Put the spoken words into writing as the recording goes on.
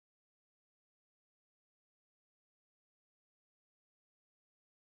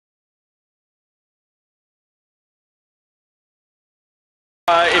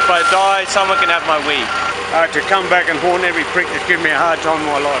If I die, someone can have my wee. To come back and haunt every prick that's given me a hard time in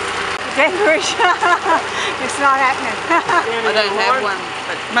my life. Death wish. It's not happening. I don't have one,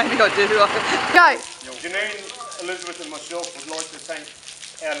 but maybe I do. Go. Janine, Elizabeth and myself would like to thank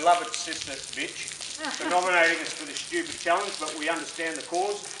our loved sister, Bitch, for nominating us for this stupid challenge, but we understand the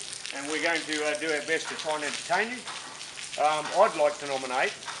cause and we're going to do our best to try and entertain you. I'd like to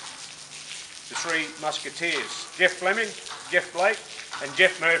nominate the three musketeers, Jeff Fleming, Jeff Blake and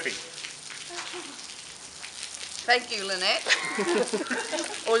Jeff Murphy. Thank you, Lynette.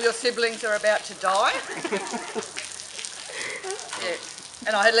 All your siblings are about to die. Yeah.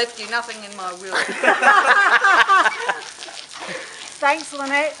 And I had left you nothing in my will. Thanks,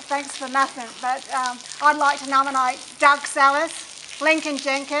 Lynette. Thanks for nothing. But I'd like to nominate Doug Salas, Lincoln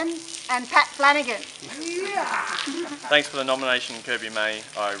Jenkins and Pat Flanagan. Yeah. Thanks for the nomination, Kirby May.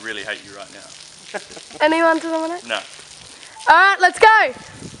 I really hate you right now. Anyone to nominate? No. Alright, let's go!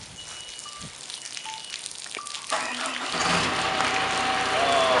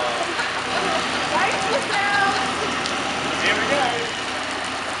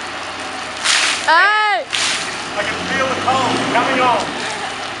 Hey! I can feel the cold coming on.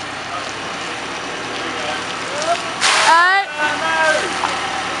 Hey!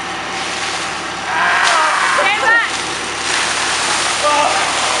 Stand back!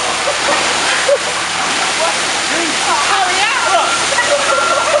 Hurry up!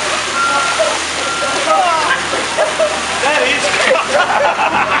 That is...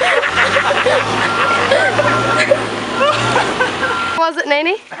 Was it,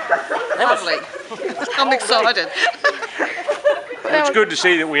 Nene? Lovely. I'm excited. It's good to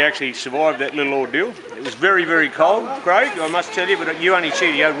see that we actually survived that little ordeal. It was very, very cold, Craig, I must tell you, but you only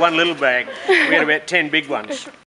said you had one little bag. We had about 10 big ones.